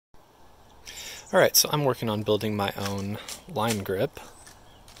Alright, so I'm working on building my own Linegrip,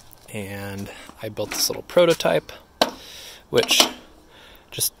 and I built this little prototype, which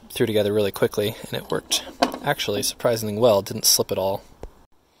just threw together really quickly, and it worked actually surprisingly well, didn't slip at all.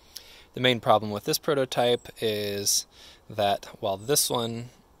 The main problem with this prototype is that while this one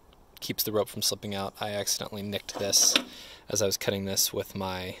keeps the rope from slipping out, I accidentally nicked this as I was cutting this with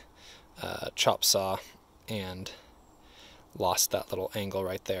my chop saw and lost that little angle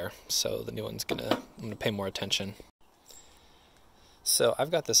right there. So the new one's I'm gonna pay more attention. So I've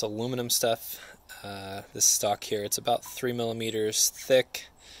got this aluminum stuff, this stock here. It's about 3 millimeters thick.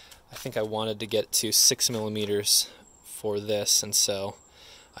 I think I wanted to get to 6 millimeters for this, and so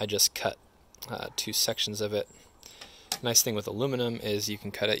I just cut 2 sections of it. Nice thing with aluminum is you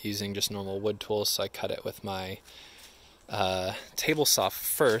can cut it using just normal wood tools, so I cut it with my table saw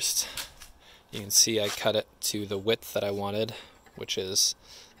first. You can see I cut it to the width that I wanted, which is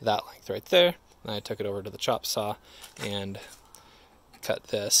that length right there. Then I took it over to the chop saw and cut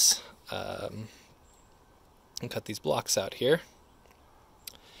this, and cut these blocks out here.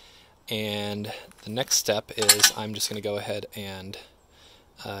 And the next step is I'm just going to go ahead and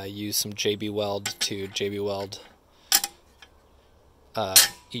use some JB Weld to JB Weld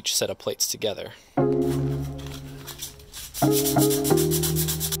each set of plates together.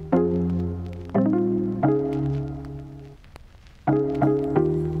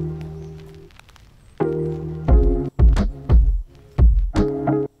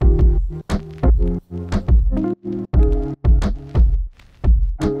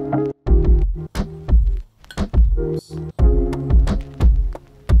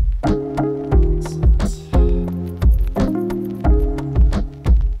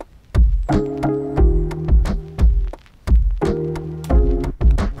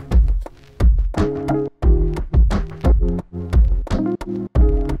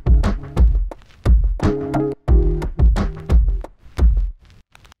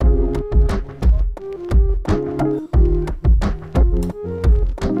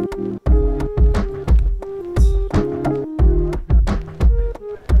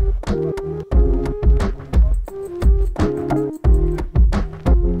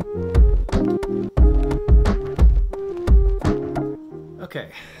 Okay,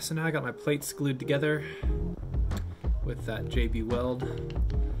 so now I got my plates glued together with that JB Weld,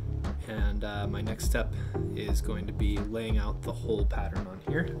 and my next step is going to be laying out the hole pattern on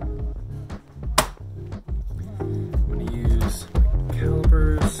here. I'm going to use my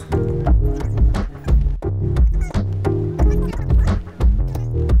calipers.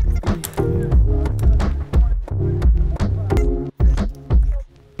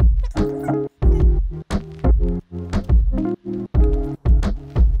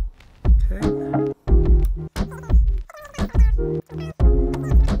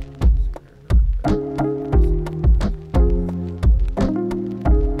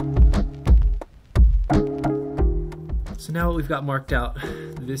 So now what we've got marked out,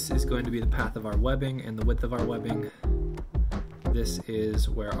 this is going to be the path of our webbing and the width of our webbing. This is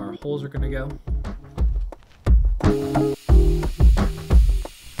where our holes are going to go.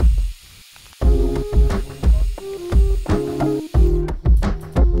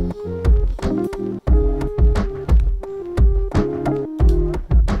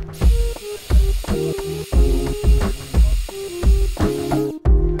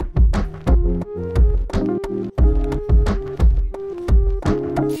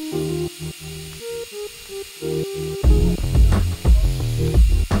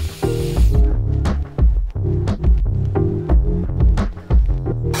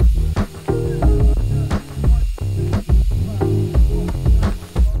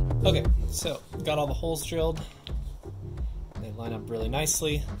 Okay, so got all the holes drilled. They line up really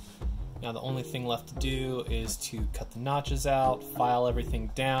nicely. Now the only thing left to do is to cut the notches out, file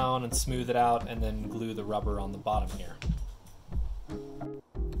everything down and smooth it out, and then glue the rubber on the bottom here.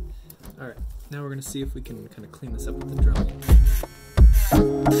 Alright, now we're going to see if we can kind of clean this up with the Dremel.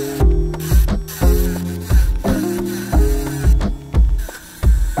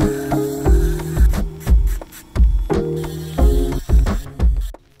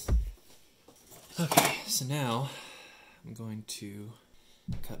 So now I'm going to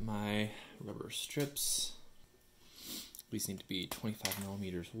cut my rubber strips. These need to be 25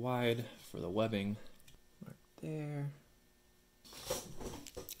 millimeters wide for the webbing. Right there.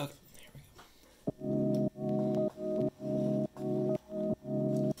 Okay, here we go.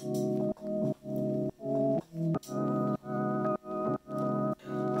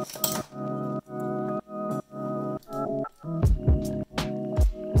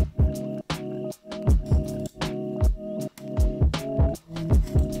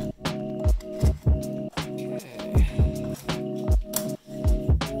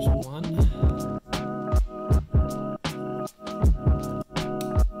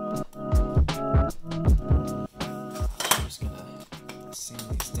 sand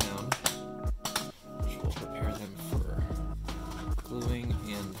these down, which will prepare them for gluing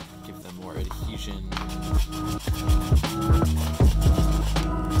and give them more adhesion.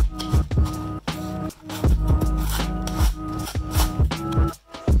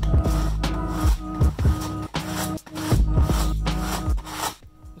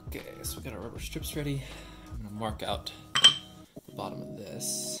 Okay, so we got our rubber strips ready. I'm going to mark out the bottom of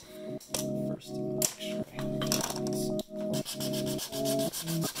this. First, I'm going to make sure I have these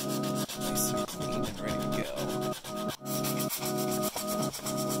nice and clean and ready to go.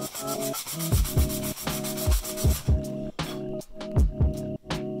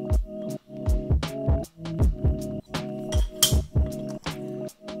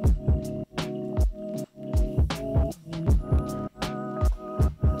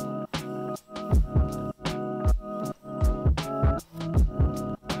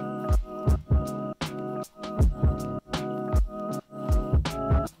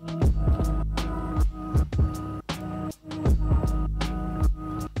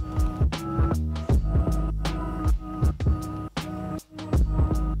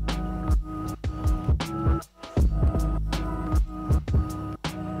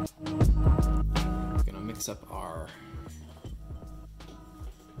 Up our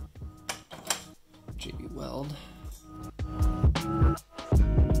JB weld.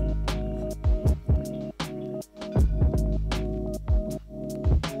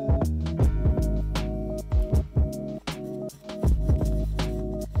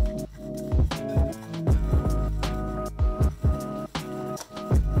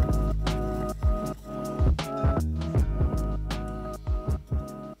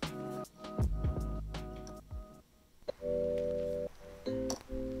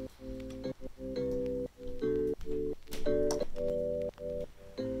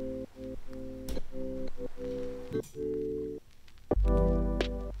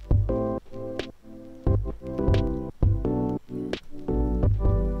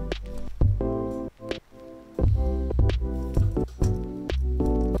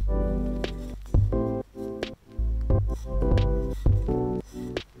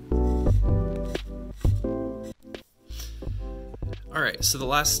 Alright, so the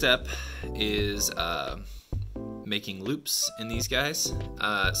last step is making loops in these guys.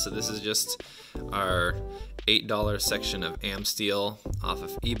 So this is just our $8 section of AM steel off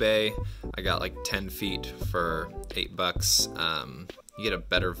of eBay. I got like 10 feet for $8. You get a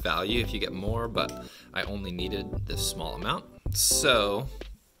better value if you get more, but I only needed this small amount. So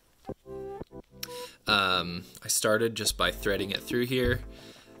I started just by threading it through here.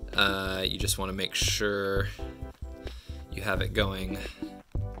 You just want to make sure you have it going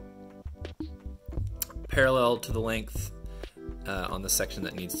parallel to the length on the section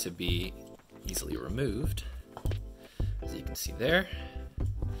that needs to be easily removed, as you can see there,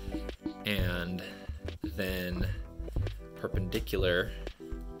 and then perpendicular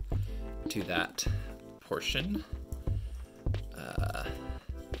to that portion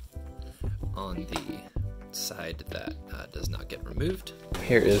on the side that does not get removed.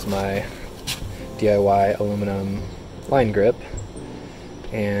 Here is my DIY aluminum line grip,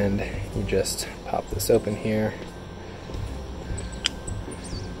 and you just pop this open here,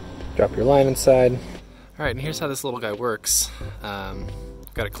 drop your line inside. Alright, and here's how this little guy works.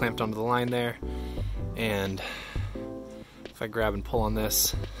 Got it clamped onto the line there, and if I grab and pull on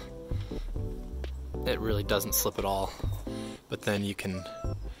this, it really doesn't slip at all, but then you can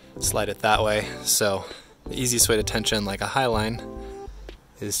slide it that way. So the easiest way to tension like a high line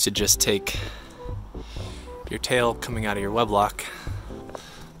is to just take your tail coming out of your web lock,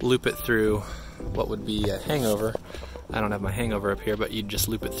 loop it through what would be a hangover. I don't have my hangover up here, but you just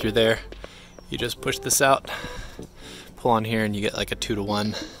loop it through there. You just push this out, pull on here, and you get like a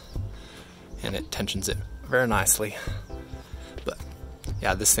 2-to-1, and it tensions it very nicely. But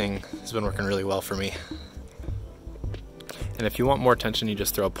yeah, this thing has been working really well for me. And if you want more tension, you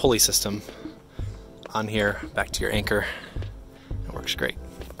just throw a pulley system on here back to your anchor. It works great.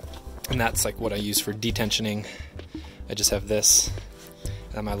 And that's like what I use for detensioning. I just have this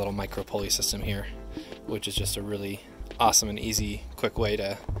and my little micro pulley system here, which is just a really awesome and easy, quick way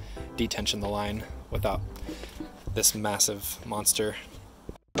to detension the line without this massive monster